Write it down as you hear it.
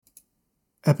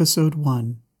Episode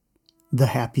 1 The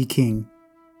Happy King.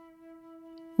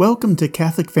 Welcome to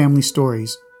Catholic Family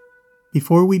Stories.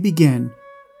 Before we begin,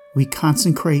 we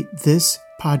consecrate this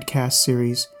podcast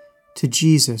series to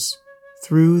Jesus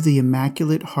through the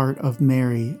Immaculate Heart of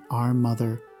Mary, our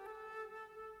Mother.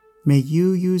 May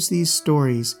you use these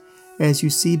stories as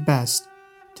you see best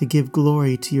to give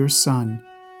glory to your Son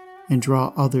and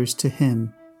draw others to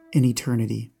Him in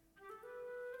eternity.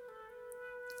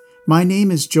 My name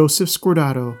is Joseph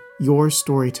Scordato, your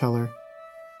storyteller.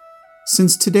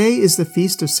 Since today is the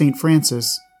feast of St.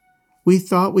 Francis, we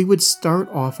thought we would start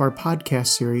off our podcast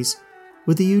series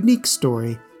with a unique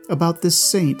story about this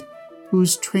saint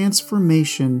whose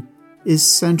transformation is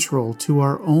central to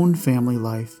our own family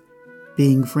life,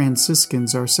 being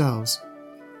Franciscans ourselves.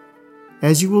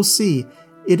 As you will see,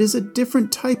 it is a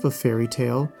different type of fairy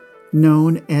tale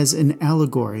known as an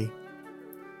allegory.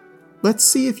 Let's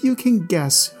see if you can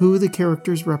guess who the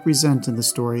characters represent in the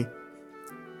story.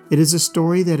 It is a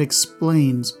story that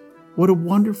explains what a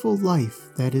wonderful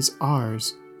life that is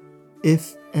ours,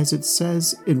 if, as it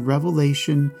says in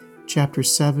Revelation chapter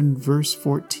 7, verse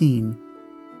 14,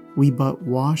 we but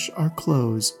wash our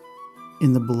clothes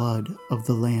in the blood of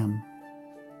the Lamb.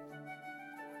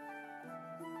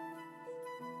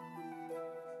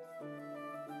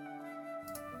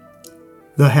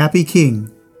 The Happy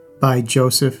King by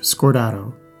Joseph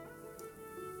Scordato.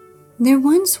 There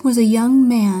once was a young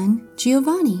man,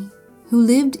 Giovanni, who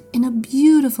lived in a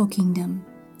beautiful kingdom.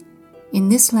 In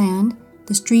this land,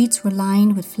 the streets were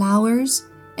lined with flowers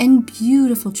and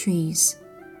beautiful trees.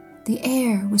 The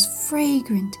air was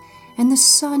fragrant and the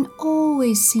sun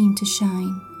always seemed to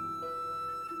shine.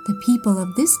 The people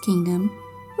of this kingdom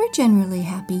were generally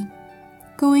happy,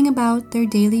 going about their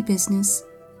daily business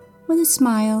with a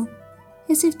smile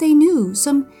as if they knew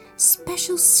some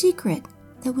special secret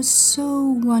that was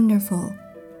so wonderful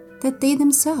that they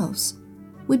themselves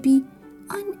would be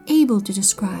unable to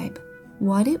describe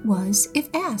what it was if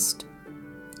asked.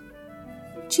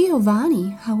 Giovanni,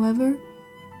 however,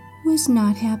 was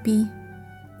not happy.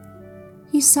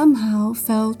 He somehow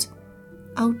felt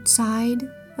outside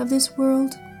of this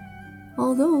world,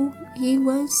 although he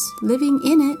was living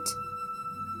in it.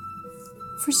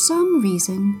 For some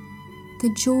reason,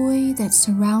 the joy that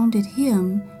surrounded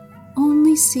him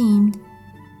only seemed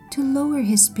to lower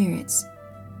his spirits,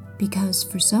 because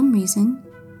for some reason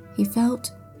he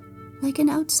felt like an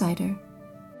outsider.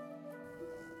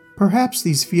 Perhaps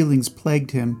these feelings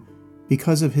plagued him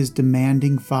because of his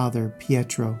demanding father,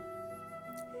 Pietro.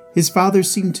 His father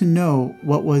seemed to know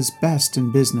what was best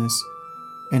in business,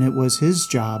 and it was his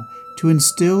job to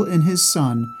instill in his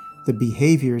son the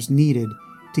behaviors needed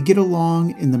to get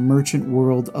along in the merchant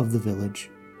world of the village.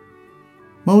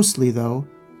 Mostly, though,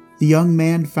 the young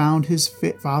man found his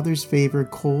father's favor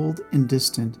cold and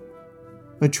distant,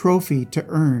 a trophy to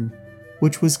earn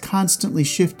which was constantly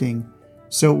shifting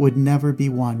so it would never be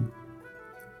won.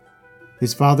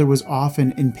 His father was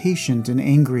often impatient and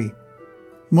angry.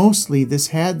 Mostly this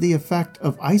had the effect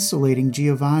of isolating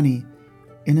Giovanni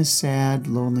in a sad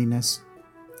loneliness.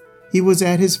 He was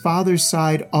at his father's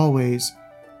side always,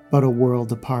 but a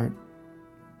world apart.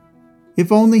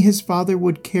 If only his father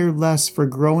would care less for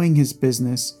growing his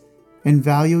business and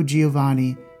value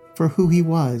Giovanni for who he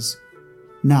was,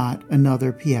 not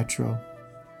another Pietro.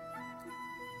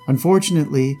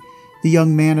 Unfortunately, the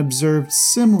young man observed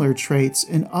similar traits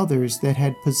in others that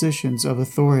had positions of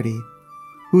authority,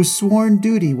 whose sworn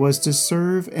duty was to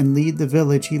serve and lead the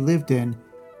village he lived in,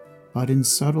 but in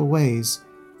subtle ways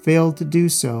failed to do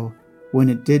so when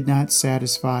it did not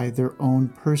satisfy their own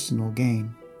personal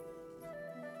gain.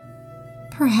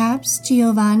 Perhaps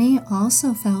Giovanni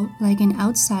also felt like an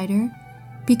outsider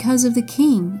because of the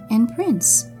king and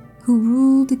prince who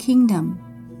ruled the kingdom.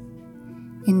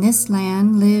 In this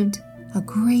land lived a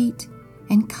great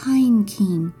and kind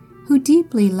king who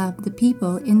deeply loved the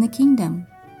people in the kingdom.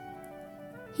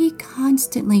 He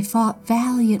constantly fought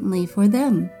valiantly for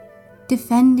them,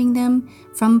 defending them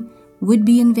from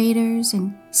would-be invaders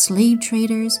and slave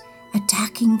traders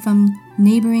attacking from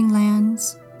neighboring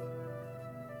lands.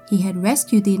 He had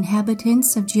rescued the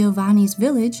inhabitants of Giovanni's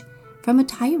village from a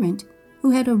tyrant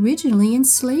who had originally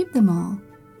enslaved them all.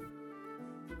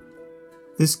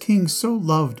 This king so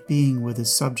loved being with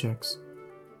his subjects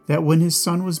that when his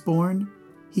son was born,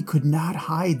 he could not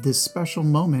hide this special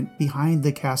moment behind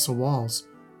the castle walls.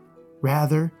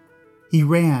 Rather, he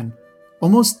ran,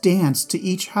 almost danced to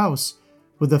each house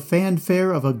with the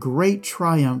fanfare of a great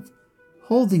triumph,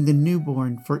 holding the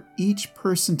newborn for each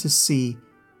person to see,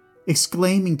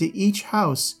 exclaiming to each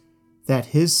house that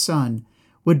his son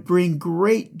would bring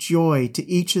great joy to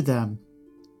each of them.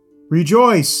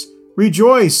 "Rejoice!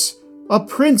 Rejoice! a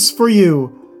prince for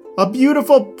you, a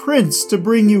beautiful prince to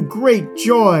bring you great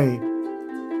joy."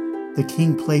 The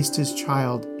king placed his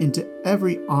child into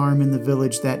every arm in the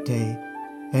village that day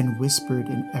and whispered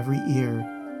in every ear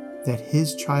that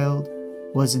his child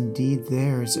was indeed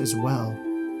theirs as well.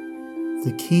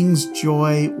 The king's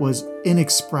joy was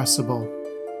inexpressible.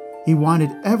 He wanted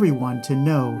everyone to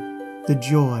know the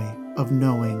joy of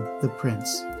knowing the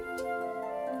prince.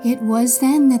 It was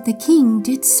then that the king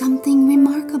did something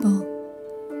remarkable.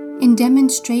 In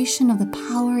demonstration of the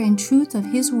power and truth of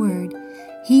his word,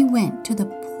 he went to the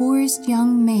poorest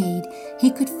young maid he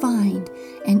could find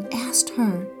and asked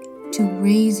her to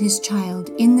raise his child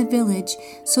in the village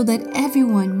so that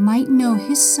everyone might know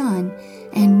his son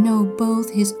and know both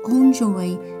his own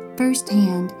joy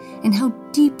firsthand and how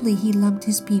deeply he loved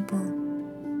his people.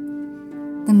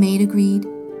 The maid agreed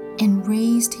and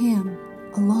raised him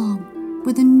along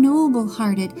with a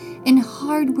noble-hearted and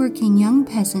hard-working young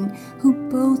peasant who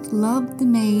both loved the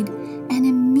maid and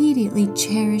immediately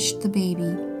cherished the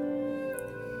baby.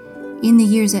 In the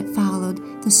years that followed,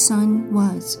 the son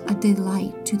was a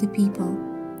delight to the people.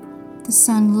 The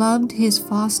son loved his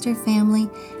foster family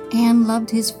and loved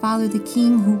his father, the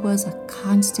king, who was a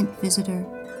constant visitor.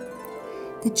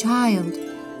 The child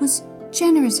was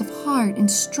generous of heart and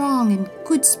strong in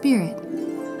good spirit.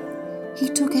 He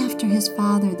took after his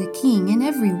father, the king, in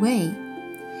every way.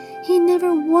 He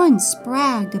never once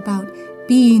bragged about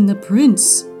being the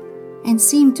prince and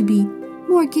seemed to be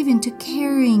more given to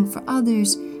caring for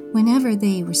others whenever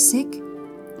they were sick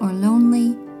or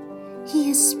lonely.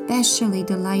 He especially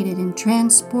delighted in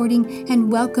transporting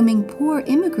and welcoming poor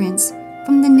immigrants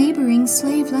from the neighboring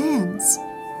slave lands.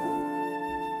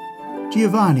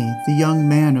 Giovanni, the young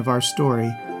man of our story,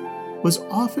 was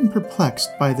often perplexed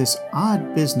by this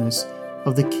odd business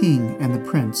of the king and the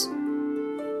prince.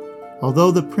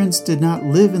 Although the prince did not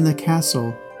live in the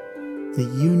castle, the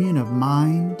union of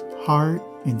mind, heart,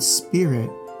 and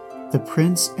spirit the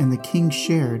prince and the king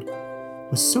shared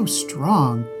was so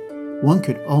strong one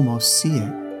could almost see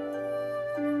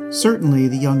it. Certainly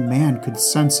the young man could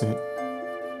sense it.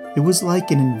 It was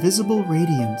like an invisible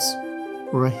radiance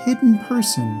or a hidden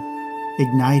person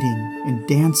igniting and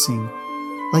dancing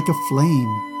like a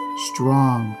flame,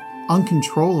 strong,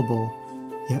 uncontrollable,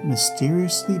 yet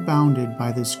mysteriously bounded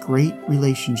by this great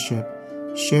relationship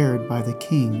shared by the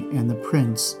king and the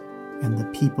prince and the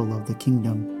people of the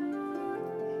kingdom.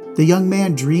 The young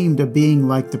man dreamed of being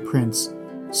like the prince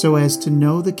so as to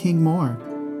know the king more.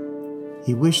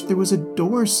 He wished there was a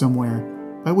door somewhere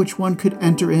by which one could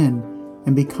enter in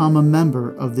and become a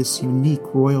member of this unique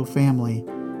royal family,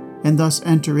 and thus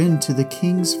enter into the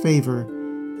king's favor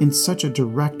in such a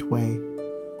direct way.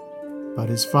 But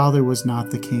his father was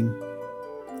not the king.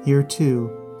 Here,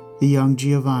 too, the young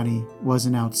Giovanni was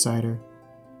an outsider.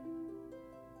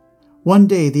 One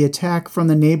day, the attack from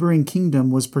the neighboring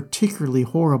kingdom was particularly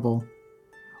horrible.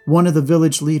 One of the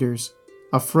village leaders,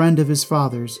 a friend of his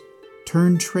father's,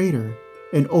 turned traitor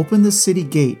and opened the city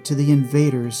gate to the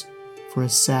invaders for a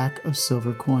sack of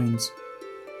silver coins.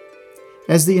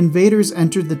 As the invaders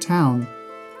entered the town,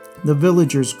 the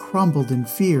villagers crumbled in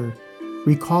fear,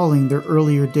 recalling their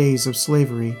earlier days of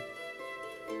slavery.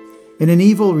 In an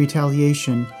evil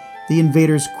retaliation, the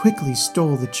invaders quickly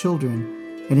stole the children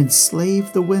and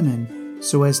enslaved the women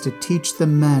so as to teach the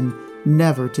men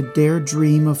never to dare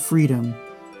dream of freedom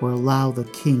or allow the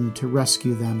king to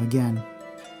rescue them again.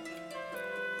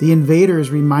 The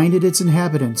invaders reminded its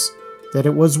inhabitants that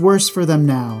it was worse for them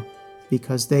now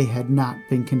because they had not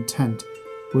been content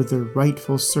with their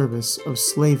rightful service of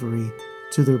slavery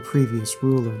to their previous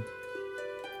ruler.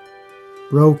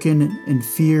 Broken in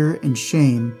fear and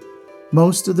shame,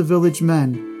 most of the village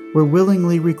men were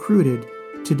willingly recruited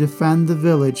to defend the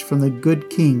village from the good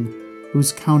king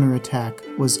whose counterattack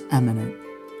was imminent.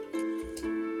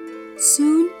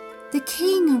 Soon the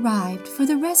king arrived for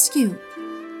the rescue.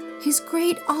 His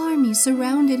great army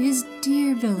surrounded his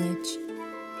dear village,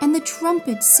 and the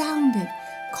trumpet sounded,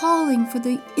 calling for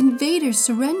the invaders'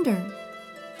 surrender.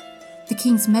 The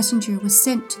king's messenger was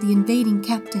sent to the invading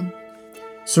captain.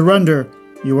 "Surrender!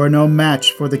 You are no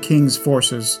match for the king's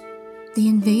forces." The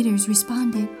invaders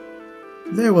responded,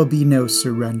 "There will be no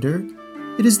surrender.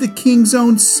 It is the king's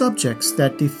own subjects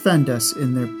that defend us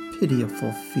in their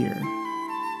pitiful fear.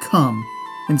 Come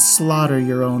and slaughter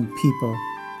your own people."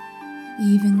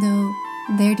 Even though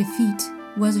their defeat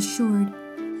was assured,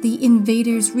 the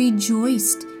invaders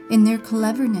rejoiced in their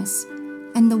cleverness,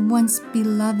 and the once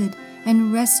beloved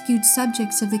and rescued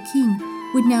subjects of the king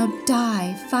would now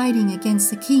die fighting against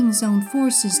the king's own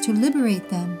forces to liberate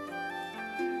them.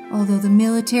 Although the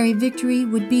military victory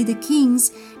would be the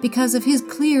king's because of his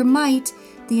clear might,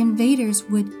 the invaders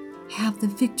would have the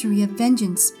victory of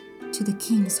vengeance to the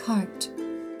king's heart.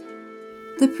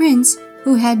 The prince,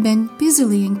 who had been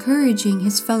busily encouraging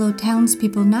his fellow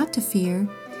townspeople not to fear,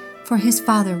 for his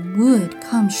father would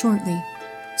come shortly,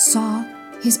 saw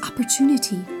his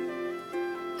opportunity.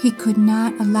 He could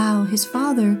not allow his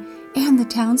father and the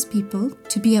townspeople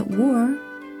to be at war.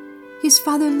 His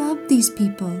father loved these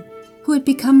people, who had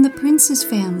become the prince's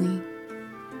family.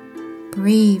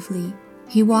 Bravely,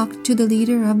 he walked to the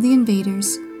leader of the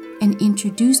invaders and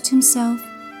introduced himself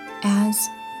as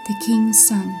the king's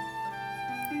son.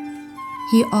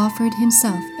 He offered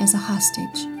himself as a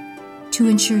hostage to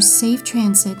ensure safe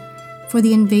transit for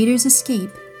the invaders'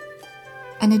 escape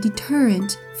and a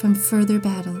deterrent from further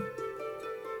battle.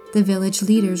 The village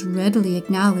leaders readily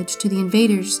acknowledged to the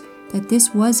invaders that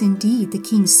this was indeed the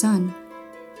king's son,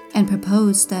 and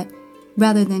proposed that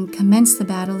rather than commence the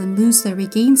battle and lose their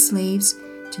regained slaves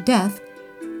to death,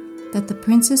 that the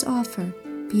prince's offer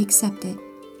be accepted.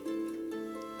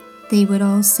 They would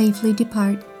all safely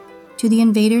depart to the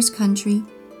invaders' country,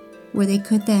 where they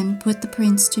could then put the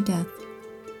prince to death.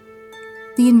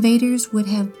 The invaders would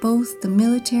have both the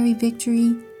military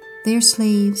victory, their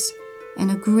slaves,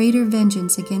 and a greater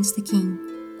vengeance against the king.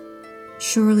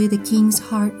 Surely the king's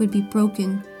heart would be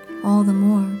broken all the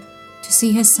more to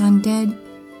see his son dead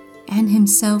and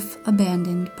himself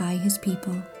abandoned by his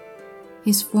people,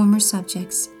 his former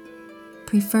subjects,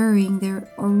 preferring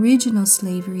their original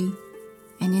slavery,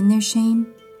 and in their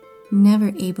shame,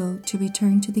 never able to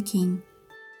return to the king.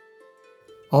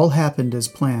 All happened as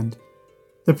planned.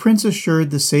 The prince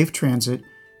assured the safe transit,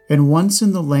 and once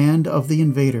in the land of the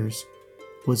invaders,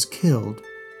 was killed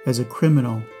as a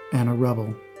criminal and a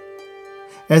rebel.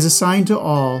 As a sign to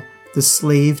all, the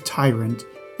slave tyrant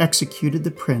executed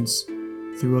the prince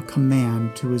through a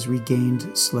command to his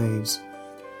regained slaves.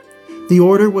 The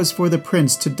order was for the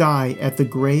prince to die at the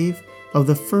grave of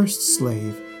the first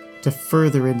slave to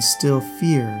further instill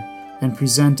fear and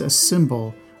present a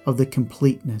symbol of the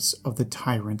completeness of the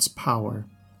tyrant's power.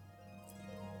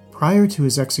 Prior to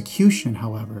his execution,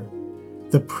 however,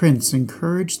 the prince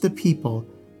encouraged the people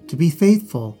to be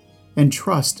faithful and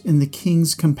trust in the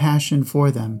king's compassion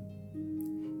for them.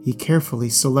 He carefully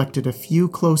selected a few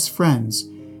close friends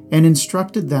and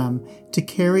instructed them to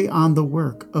carry on the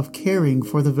work of caring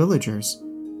for the villagers,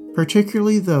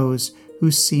 particularly those who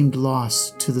seemed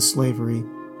lost to the slavery.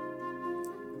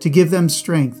 To give them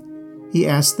strength, he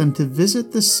asked them to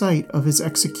visit the site of his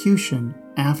execution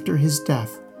after his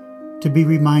death to be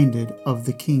reminded of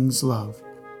the king's love.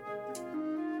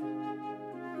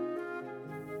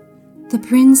 The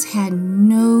prince had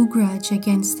no grudge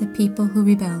against the people who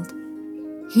rebelled.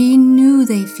 He knew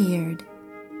they feared.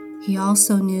 He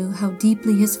also knew how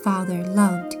deeply his father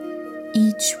loved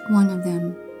each one of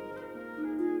them.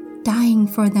 Dying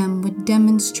for them would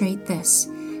demonstrate this,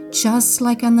 just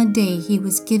like on the day he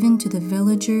was given to the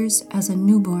villagers as a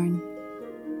newborn.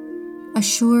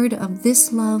 Assured of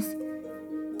this love,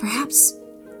 perhaps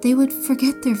they would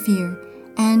forget their fear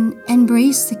and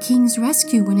embrace the king's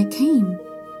rescue when it came.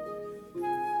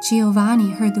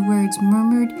 Giovanni heard the words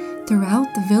murmured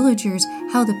throughout the villagers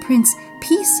how the prince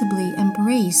peaceably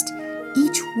embraced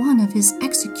each one of his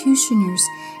executioners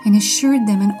and assured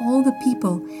them and all the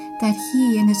people that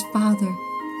he and his father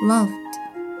loved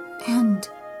and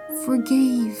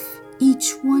forgave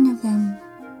each one of them.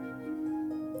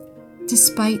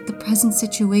 Despite the present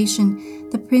situation,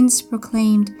 the prince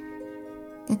proclaimed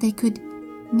that they could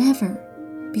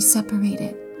never be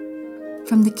separated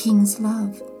from the king's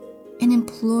love and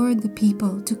implored the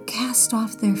people to cast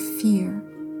off their fear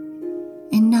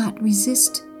and not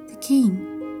resist the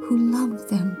king who loved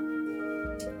them.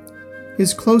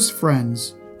 His close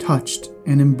friends, touched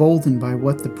and emboldened by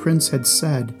what the prince had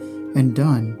said and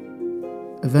done,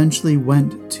 eventually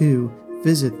went to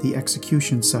visit the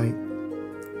execution site.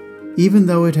 Even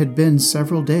though it had been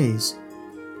several days,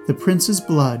 the prince's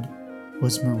blood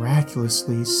was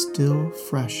miraculously still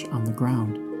fresh on the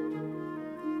ground.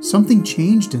 Something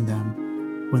changed in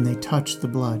them when they touched the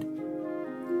blood.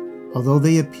 Although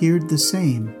they appeared the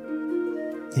same,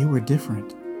 they were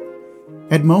different.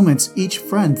 At moments, each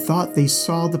friend thought they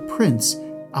saw the prince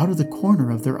out of the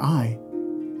corner of their eye,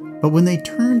 but when they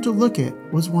turned to look, it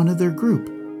was one of their group.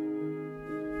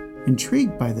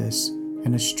 Intrigued by this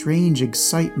and a strange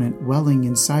excitement welling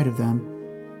inside of them,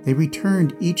 they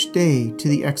returned each day to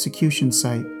the execution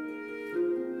site.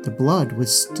 The blood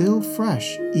was still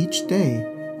fresh each day,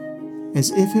 as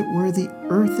if it were the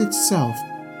earth itself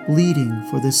bleeding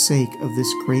for the sake of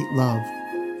this great love.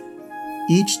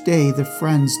 Each day the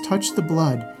friends touched the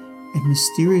blood and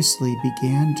mysteriously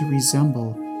began to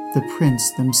resemble the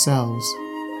prince themselves.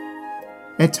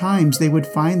 At times they would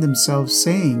find themselves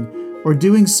saying or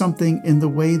doing something in the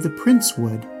way the prince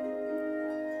would.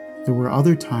 There were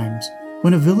other times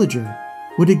when a villager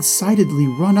would excitedly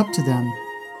run up to them,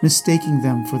 mistaking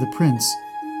them for the prince.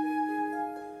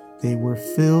 They were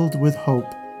filled with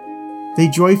hope. They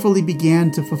joyfully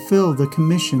began to fulfill the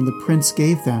commission the prince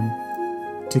gave them,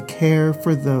 to care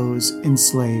for those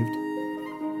enslaved.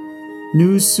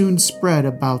 News soon spread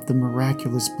about the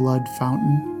miraculous blood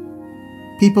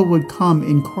fountain. People would come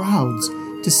in crowds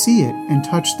to see it and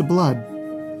touch the blood.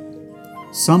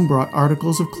 Some brought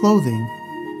articles of clothing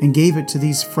and gave it to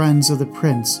these friends of the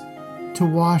prince to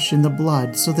wash in the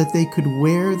blood so that they could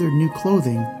wear their new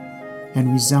clothing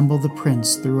and resemble the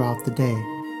prince throughout the day.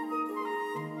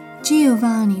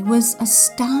 Giovanni was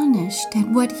astonished at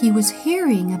what he was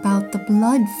hearing about the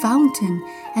blood fountain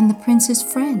and the prince's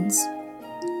friends.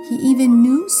 He even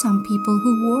knew some people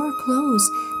who wore clothes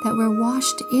that were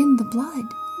washed in the blood.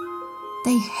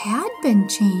 They had been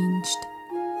changed.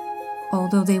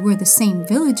 Although they were the same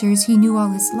villagers he knew all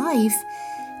his life,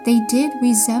 they did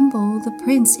resemble the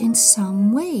prince in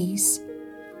some ways.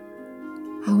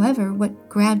 However, what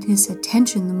grabbed his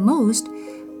attention the most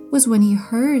was when he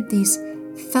heard these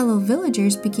fellow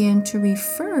villagers began to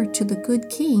refer to the good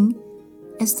king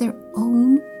as their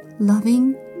own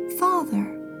loving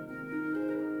father.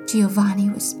 Giovanni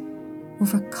was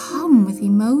overcome with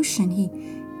emotion. He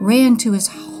ran to his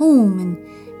home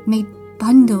and made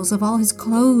bundles of all his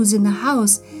clothes in the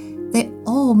house. They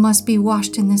all must be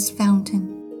washed in this fountain.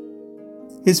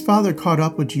 His father caught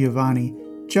up with Giovanni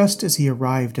just as he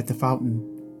arrived at the fountain.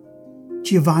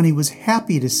 Giovanni was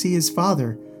happy to see his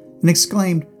father and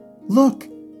exclaimed, "Look,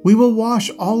 we will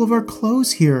wash all of our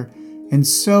clothes here and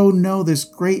so know this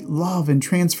great love and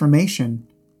transformation."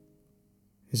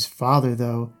 His father,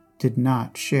 though, did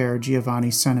not share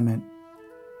Giovanni's sentiment.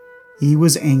 He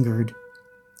was angered.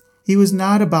 He was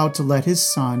not about to let his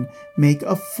son make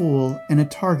a fool and a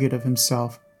target of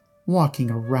himself, walking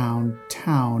around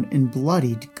town in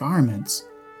bloodied garments.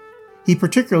 He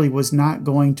particularly was not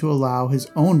going to allow his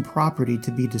own property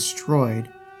to be destroyed.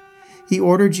 He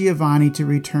ordered Giovanni to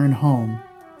return home.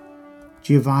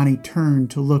 Giovanni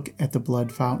turned to look at the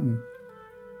blood fountain.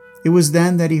 It was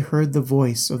then that he heard the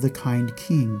voice of the kind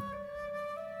king.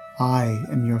 "I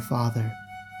am your father.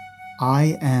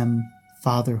 I am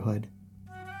fatherhood.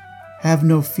 Have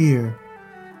no fear.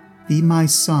 Be my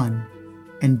son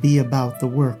and be about the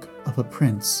work of a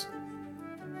prince."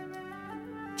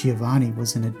 Giovanni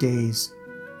was in a daze.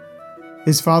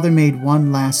 His father made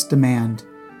one last demand.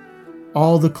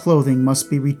 All the clothing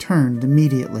must be returned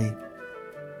immediately.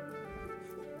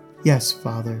 "Yes,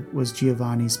 father," was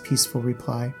Giovanni's peaceful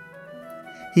reply.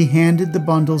 He handed the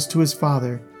bundles to his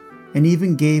father and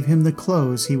even gave him the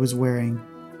clothes he was wearing.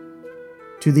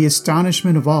 To the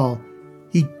astonishment of all,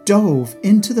 he dove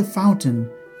into the fountain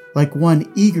like one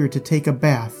eager to take a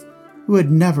bath who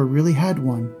had never really had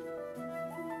one.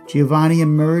 Giovanni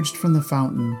emerged from the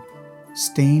fountain,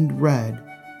 stained red,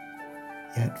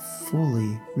 yet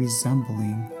fully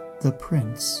resembling the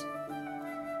prince.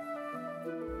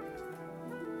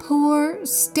 Poor,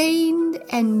 stained,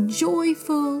 and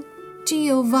joyful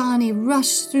Giovanni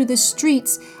rushed through the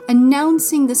streets,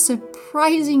 announcing the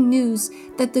surprising news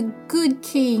that the good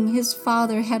king, his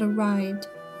father, had arrived.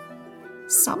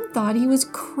 Some thought he was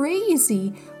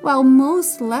crazy, while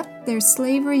most left their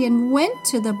slavery and went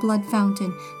to the blood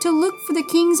fountain to look for the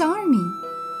king's army.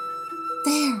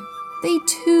 There, they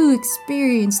too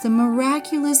experienced the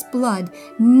miraculous blood,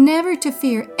 never to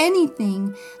fear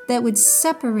anything that would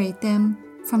separate them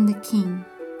from the king.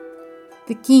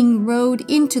 The king rode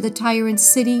into the tyrant's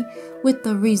city with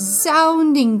the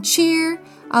resounding cheer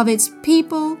of its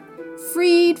people,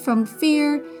 freed from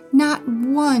fear, not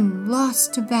one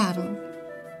lost to battle.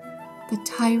 The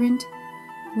tyrant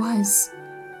was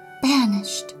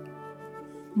banished.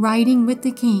 Riding with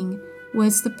the king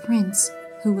was the prince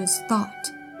who was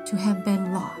thought to have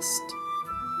been lost.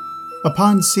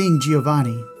 Upon seeing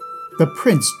Giovanni, the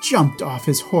prince jumped off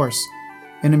his horse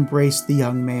and embraced the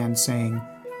young man, saying,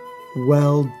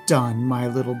 "Well done, my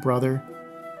little brother,"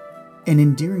 and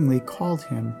endearingly called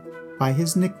him by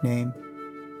his nickname,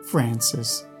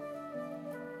 Francis.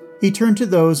 He turned to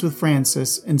those with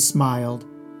Francis and smiled,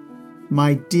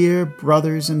 "My dear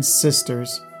brothers and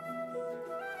sisters."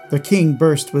 The king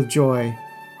burst with joy.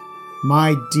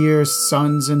 "My dear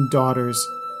sons and daughters,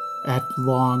 at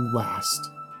long last."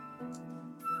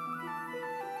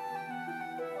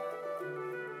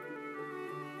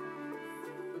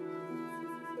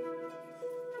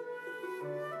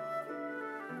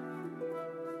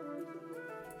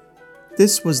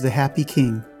 This was The Happy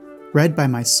King, read by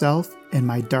myself and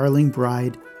my darling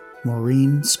bride,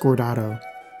 Maureen Scordato.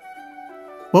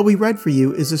 What we read for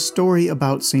you is a story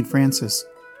about St. Francis.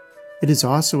 It is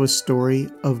also a story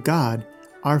of God,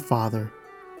 our Father,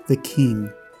 the King,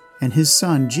 and his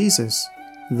Son, Jesus,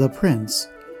 the Prince,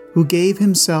 who gave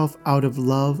himself out of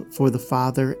love for the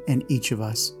Father and each of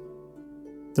us.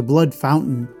 The blood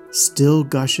fountain still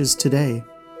gushes today.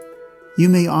 You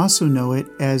may also know it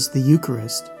as the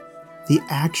Eucharist, the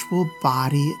actual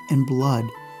body and blood,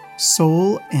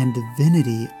 soul and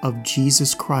divinity of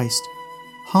Jesus Christ,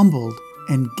 humbled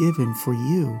and given for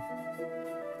you.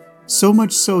 So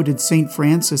much so did St.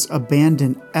 Francis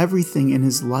abandon everything in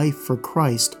his life for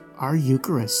Christ, our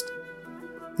Eucharist,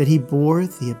 that he bore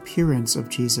the appearance of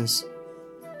Jesus.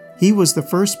 He was the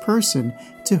first person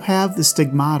to have the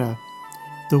stigmata,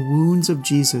 the wounds of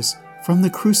Jesus from the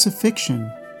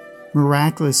crucifixion,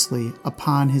 miraculously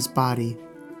upon his body.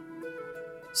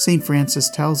 St. Francis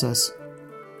tells us,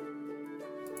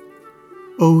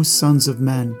 "O sons of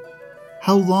men,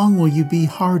 how long will you be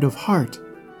hard of heart?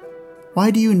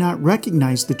 Why do you not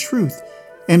recognize the truth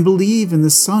and believe in the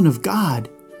Son of God?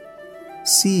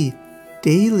 See,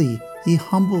 daily he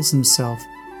humbles himself,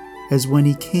 as when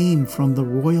he came from the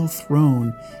royal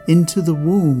throne into the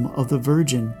womb of the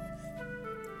Virgin.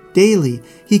 Daily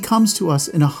he comes to us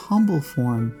in a humble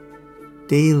form.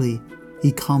 Daily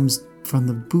he comes from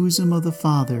the bosom of the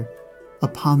Father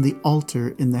upon the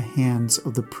altar in the hands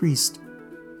of the priest.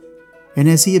 And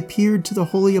as he appeared to the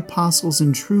holy apostles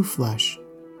in true flesh,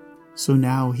 so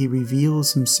now he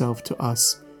reveals himself to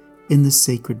us in the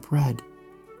sacred bread.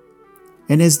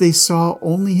 And as they saw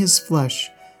only his flesh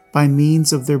by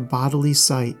means of their bodily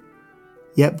sight,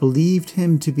 yet believed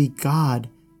him to be God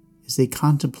as they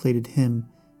contemplated him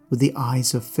with the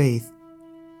eyes of faith,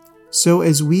 so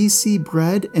as we see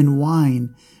bread and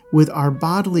wine with our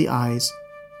bodily eyes,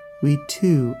 we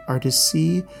too are to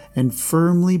see and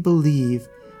firmly believe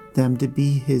them to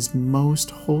be his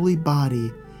most holy body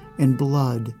and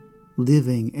blood,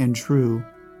 living and true.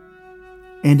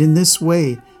 And in this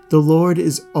way, the Lord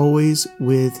is always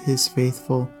with his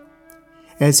faithful.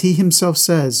 As he himself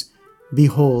says,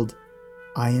 'Behold,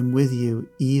 I am with you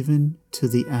even to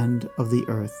the end of the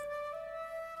earth.'"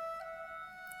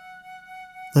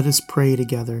 Let us pray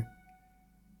together.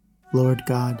 Lord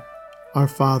God, our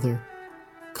Father,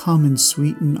 come and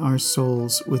sweeten our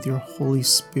souls with your Holy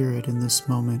Spirit in this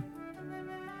moment.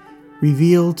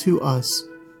 Reveal to us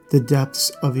the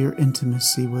depths of your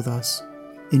intimacy with us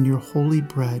in your holy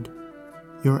bread,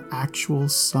 your actual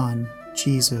Son,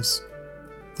 Jesus,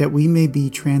 that we may be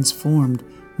transformed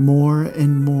more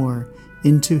and more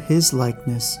into his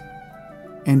likeness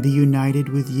and be united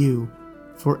with you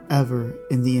forever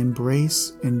in the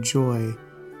embrace and joy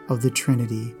of the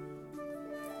Trinity.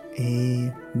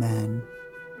 Amen.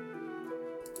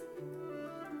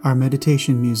 Our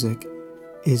meditation music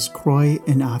is Croy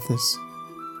in Athos,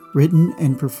 written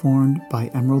and performed by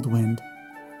Emerald Wind.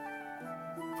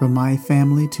 From my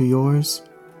family to yours,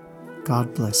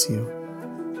 God bless you.